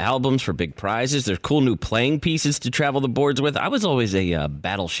albums for big prizes. There's cool new playing pieces to travel the boards with. I was always a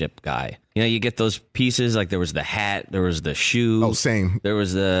battleship guy. You know, you get those pieces, like there was the hat, there was the shoe. Oh, same. I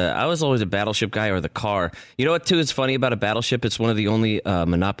was always a battleship guy, or the car. You know what, too, is funny about a battleship? It's one of the only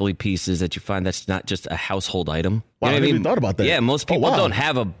Monopoly pieces that you find that's not just a household item. Wow, You know I what never even thought about that. Yeah, most people wow. don't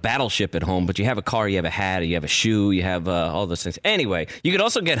have a battleship at home, but you have a car, you have a hat, you have a shoe, you have all those things. Anyway, you could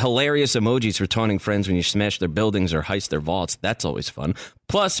also get hilarious emojis for taunting friends when you smash their buildings or heist their vaults. That's always fun.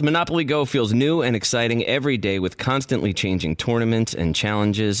 Plus, Monopoly Go feels new and exciting every day with constantly changing tournaments and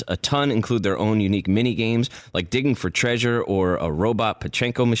challenges. A ton include their own unique mini games like digging for treasure or a robot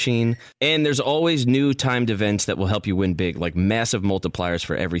Pachinko machine. And there's always new timed events that will help you win big, like massive multipliers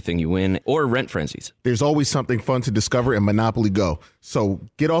for everything you win or rent frenzies. There's always something fun to discover in Monopoly Go. So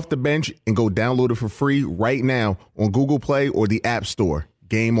get off the bench and go download it for free right now on Google Play or the App Store.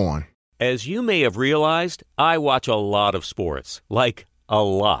 Game on. As you may have realized, I watch a lot of sports, like a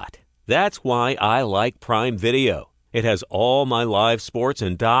lot. That's why I like Prime Video. It has all my live sports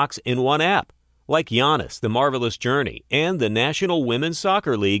and docs in one app, like Giannis, The Marvelous Journey, and the National Women's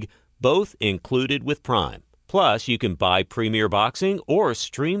Soccer League, both included with Prime. Plus, you can buy Premier Boxing or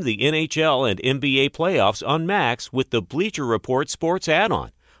stream the NHL and NBA playoffs on Max with the Bleacher Report Sports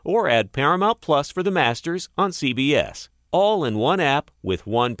add-on, or add Paramount Plus for the Masters on CBS. All in one app with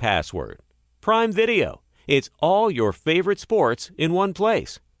one password. Prime Video. It's all your favorite sports in one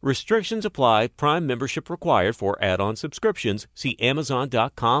place. Restrictions apply. Prime membership required for add-on subscriptions. See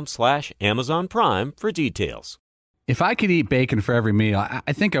Amazon.com/Amazon Prime for details. If I could eat bacon for every meal,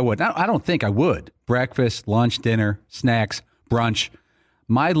 I think I would. I don't think I would. Breakfast, lunch, dinner, snacks, brunch.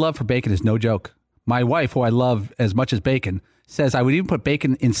 My love for bacon is no joke. My wife, who I love as much as bacon, says I would even put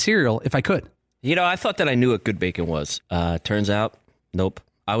bacon in cereal if I could. You know, I thought that I knew what good bacon was. Turns out, nope,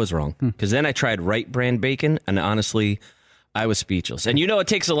 I was wrong. Because then I tried Right Brand bacon, and honestly, I was speechless. And you know it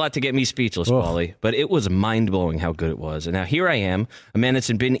takes a lot to get me speechless, Paulie, but it was mind-blowing how good it was. And now here I am, a man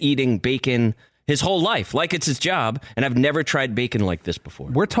that's been eating bacon his whole life, like it's his job, and I've never tried bacon like this before.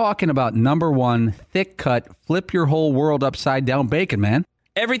 We're talking about number one, thick-cut, flip your whole world upside down bacon, man.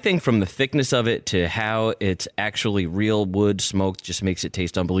 Everything from the thickness of it to how it's actually real wood smoked just makes it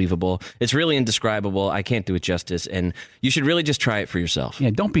taste unbelievable. It's really indescribable. I can't do it justice, and you should really just try it for yourself. Yeah,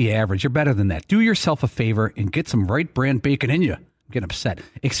 don't be average. You're better than that. Do yourself a favor and get some Right Brand bacon in you. I'm getting upset.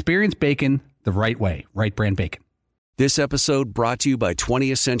 Experience bacon the right way. Right Brand bacon. This episode brought to you by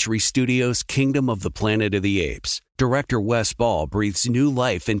 20th Century Studios' Kingdom of the Planet of the Apes. Director Wes Ball breathes new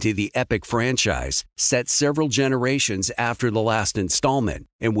life into the epic franchise, set several generations after the last installment,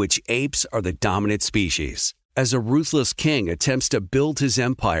 in which apes are the dominant species. As a ruthless king attempts to build his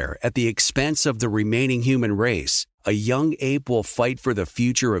empire at the expense of the remaining human race, a young ape will fight for the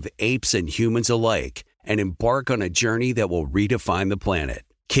future of apes and humans alike and embark on a journey that will redefine the planet.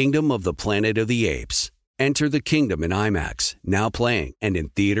 Kingdom of the Planet of the Apes. Enter the kingdom in IMAX, now playing and in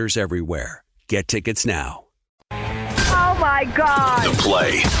theaters everywhere. Get tickets now. Oh my God! The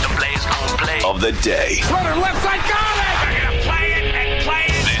play. The play's gonna play. Of the day. Runner left side, got it! They're gonna play it and play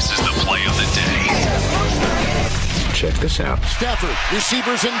it. This is the play of the day. Check this out. Stafford,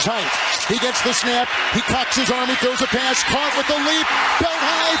 receivers in tight. He gets the snap. He cocks his arm. He throws a pass. Caught with the leap. Belt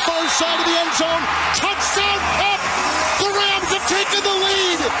high, far side of the end zone. Touchdown, up! The Rams have taken the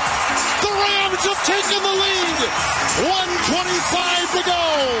lead. The Rams have taken the lead. 1:25 to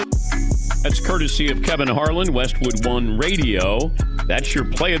go. That's courtesy of Kevin Harlan, Westwood One Radio. That's your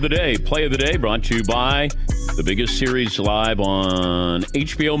play of the day. Play of the day brought to you by the biggest series live on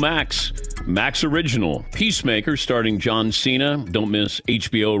HBO Max. Max Original, Peacemaker, starring John Cena. Don't miss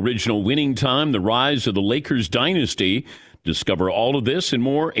HBO Original Winning Time, the rise of the Lakers dynasty. Discover all of this and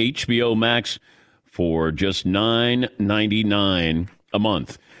more, HBO Max, for just $9.99 a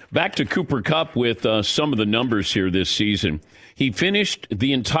month. Back to Cooper Kupp with some of the numbers here this season. He finished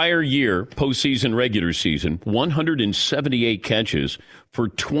the entire year, postseason, regular season, 178 catches for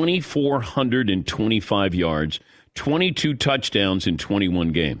 2,425 yards, 22 touchdowns in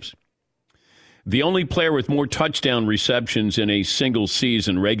 21 games. The only player with more touchdown receptions in a single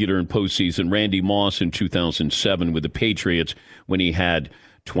season, regular and postseason, Randy Moss in 2007 with the Patriots when he had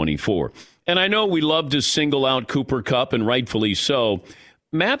 24. And I know we love to single out Cooper Kupp, and rightfully so,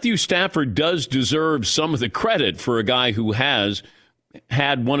 Matthew Stafford does deserve some of the credit for a guy who has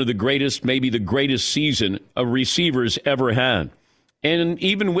had one of the greatest, maybe the greatest season a receiver's ever had. And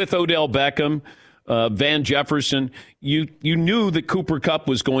even with Odell Beckham, Van Jefferson, you knew that Cooper Kupp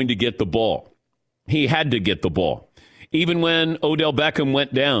was going to get the ball. He had to get the ball. Even when Odell Beckham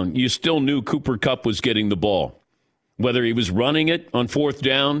went down, you still knew Cooper Kupp was getting the ball. Whether he was running it on fourth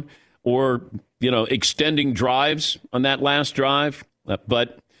down or, extending drives on that last drive.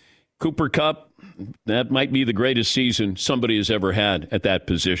 But Cooper Kupp, that might be the greatest season somebody has ever had at that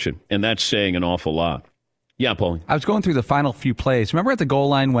position. And that's saying an awful lot. Yeah, Paulie. I was going through the final few plays. Remember at the goal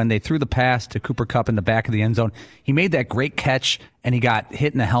line when they threw the pass to Cooper Kupp in the back of the end zone? He made that great catch, and he got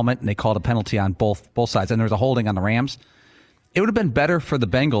hit in the helmet, and they called a penalty on both sides. And there was a holding on the Rams. It would have been better for the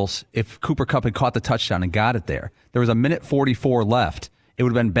Bengals if Cooper Kupp had caught the touchdown and got it there. There was a minute 44 left. It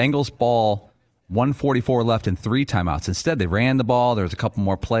would have been Bengals ball, 1:44 left, and 3 timeouts. Instead, they ran the ball. There was a couple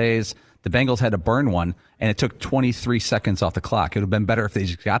more plays. The Bengals had to burn one, and it took 23 seconds off the clock. It would have been better if they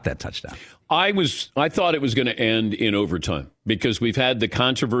just got that touchdown. I thought it was going to end in overtime because we've had the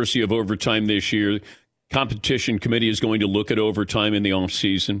controversy of overtime this year. Competition committee is going to look at overtime in the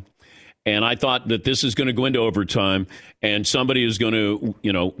offseason. And I thought that this is going to go into overtime and somebody is going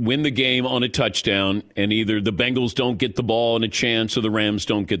to, win the game on a touchdown, and either the Bengals don't get the ball and a chance or the Rams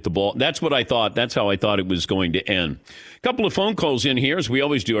don't get the ball. That's what I thought. That's how I thought it was going to end. A couple of phone calls in here, as we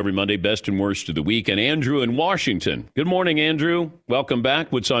always do every Monday, best and worst of the week. And Andrew in Washington. Good morning, Andrew. Welcome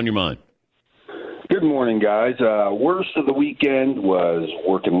back. What's on your mind? Good morning, guys. Worst of the weekend was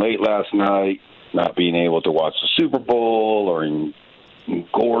working late last night, not being able to watch the Super Bowl or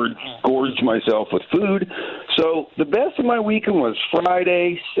gorge myself with food. So the best of my weekend was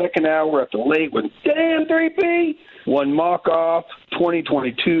Friday, second hour after late when damn 3P won mock-off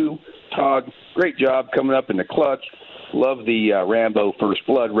 2022. Todd, great job coming up in the clutch. Love the Rambo First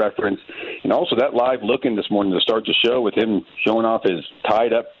Blood reference. And also that live look-in this morning to start the show with him showing off his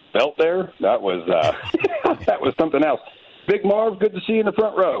tied-up belt there. That was that was something else. Big Marv, good to see you in the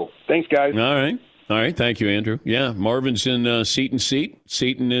front row. Thanks, guys. All right. Thank you, Andrew. Yeah, Marvin's in Seaton's seat.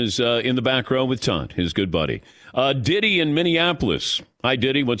 Seaton is in the back row with Todd, his good buddy. Diddy in Minneapolis. Hi,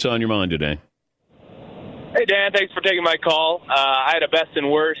 Diddy. What's on your mind today? Hey, Dan. Thanks for taking my call. I had a best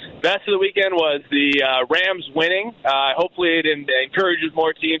and worst. Best of the weekend was the Rams winning. Hopefully it encourages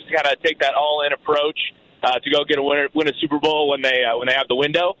more teams to kind of take that all-in approach to go win a Super Bowl when they have the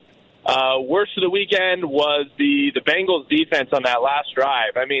window. Worst of the weekend was the Bengals defense on that last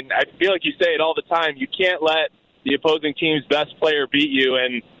drive. I mean, I feel like you say it all the time. You can't let the opposing team's best player beat you,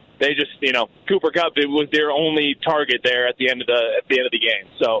 and they just, Cooper Kupp, it was their only target there at the end of the game.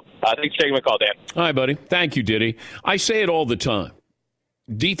 So thanks for taking my call, Dan. All right, buddy. Thank you, Diddy. I say it all the time.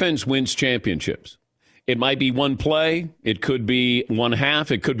 Defense wins championships. It might be one play. It could be one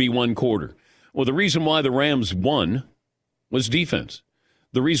half. It could be one quarter. Well, the reason why the Rams won was defense.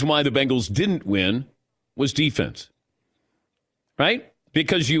 The reason why the Bengals didn't win was defense, right?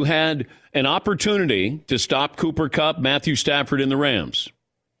 Because you had an opportunity to stop Cooper Kupp, Matthew Stafford, and the Rams.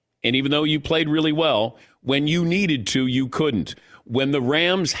 And even though you played really well, when you needed to, you couldn't. When the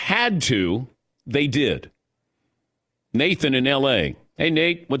Rams had to, they did. Nathan in L.A. Hey,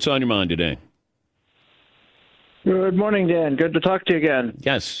 Nate, what's on your mind today? Good morning, Dan. Good to talk to you again.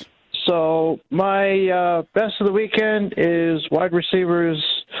 Yes. So my best of the weekend is wide receiver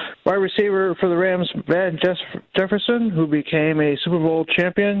for the Rams, Van Jefferson, who became a Super Bowl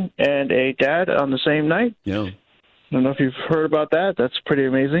champion and a dad on the same night. Yeah. I don't know if you've heard about that. That's pretty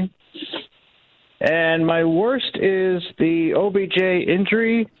amazing. And my worst is the OBJ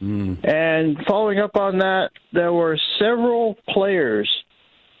injury. And following up on that, there were several players,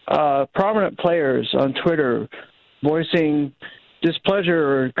 prominent players on Twitter voicing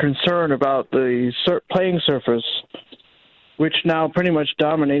displeasure or concern about the playing surface, which now pretty much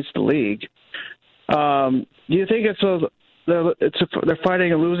dominates the league. Do you think they're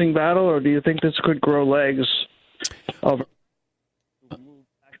fighting a losing battle, or do you think this could grow legs back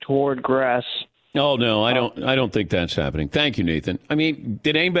toward grass? Oh no, I don't think that's happening. Thank you, Nathan. I mean,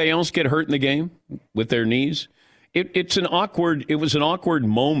 did anybody else get hurt in the game with their knees? It was an awkward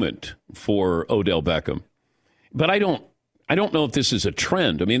moment for Odell Beckham, but I don't know if this is a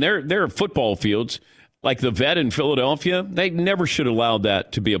trend. I mean, there are football fields like the Vet in Philadelphia. They never should allow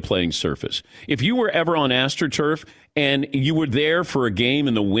that to be a playing surface. If you were ever on AstroTurf and you were there for a game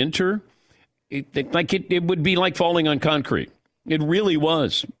in the winter, it would be like falling on concrete. It really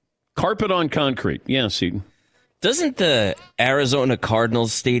was. Carpet on concrete. Yeah, Seaton. Doesn't the Arizona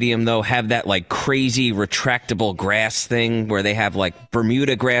Cardinals stadium, though, have that like crazy retractable grass thing where they have like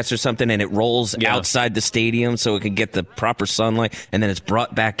Bermuda grass or something and it rolls outside the stadium so it can get the proper sunlight and then it's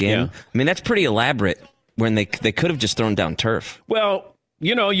brought back in? Yeah. I mean, that's pretty elaborate when they could have just thrown down turf. Well,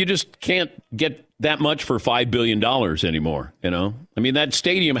 you just can't get that much for $5 billion anymore, I mean, that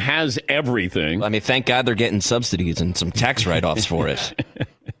stadium has everything. I mean, thank God they're getting subsidies and some tax write-offs for it.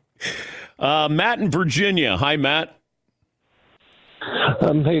 Matt in Virginia. Hi, Matt.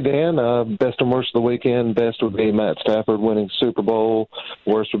 Hey, Dan. Best and worst of the weekend. Best would be Matt Stafford winning Super Bowl.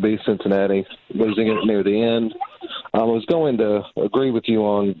 Worst would be Cincinnati losing it near the end. I was going to agree with you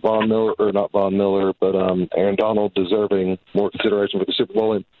on Aaron Donald deserving more consideration for the Super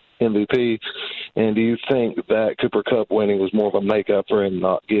Bowl MVP. And do you think that Cooper Kupp winning was more of a makeup for him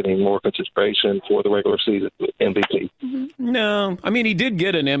not getting more consideration for the regular season MVP? No. I mean, he did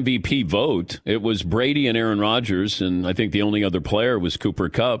get an MVP vote. It was Brady and Aaron Rodgers, and I think the only other player was Cooper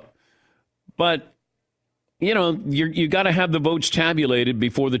Kupp. But, you got to have the votes tabulated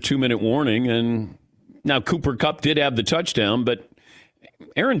before the 2-minute warning. And now Cooper Kupp did have the touchdown, but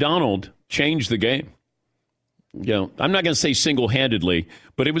Aaron Donald changed the game. I'm not going to say single-handedly,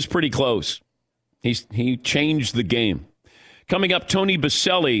 but it was pretty close. He changed the game. Coming up, Tony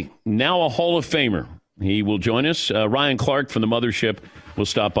Baselli, now a Hall of Famer. He will join us. Ryan Clark from the Mothership will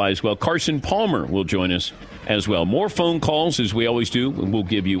stop by as well. Carson Palmer will join us as well. More phone calls, as we always do, and we'll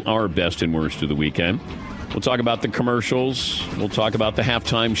give you our best and worst of the weekend. We'll talk about the commercials. We'll talk about the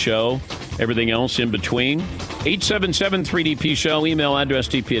halftime show, everything else in between. 877-3DP Show. Email address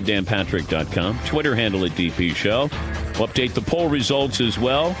dp@danpatrick.com. Twitter handle at DP Show. We'll update the poll results as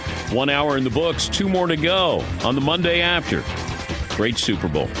well. 1 hour in the books. 2 more to go on the Monday after. Great Super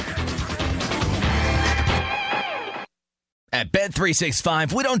Bowl. At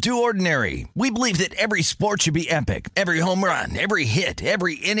Bet365, we don't do ordinary. We believe that every sport should be epic. Every home run, every hit,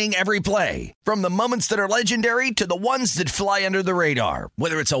 every inning, every play. From the moments that are legendary to the ones that fly under the radar.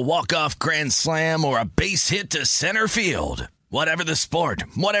 Whether it's a walk-off grand slam or a base hit to center field. Whatever the sport,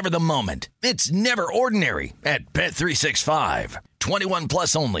 whatever the moment, it's never ordinary at Bet365. 21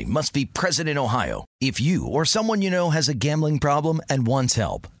 plus only. Must be present in Ohio. If you or someone you know has a gambling problem and wants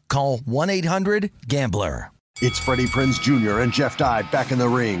help, call 1-800-GAMBLER. It's Freddie Prinze Jr. and Jeff Dye back in the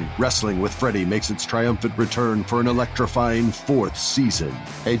ring. Wrestling with Freddie makes its triumphant return for an electrifying 4th season.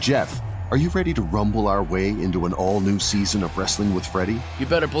 Hey, Jeff, are you ready to rumble our way into an all-new season of Wrestling with Freddie? You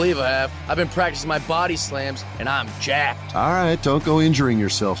better believe I have. I've been practicing my body slams, and I'm jacked. All right, don't go injuring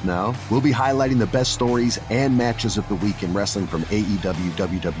yourself now. We'll be highlighting the best stories and matches of the week in wrestling from AEW,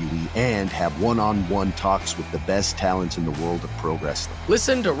 WWE, and have one-on-one talks with the best talents in the world of pro wrestling.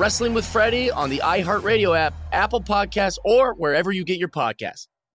 Listen to Wrestling with Freddie on the iHeartRadio app, Apple Podcasts, or wherever you get your podcasts.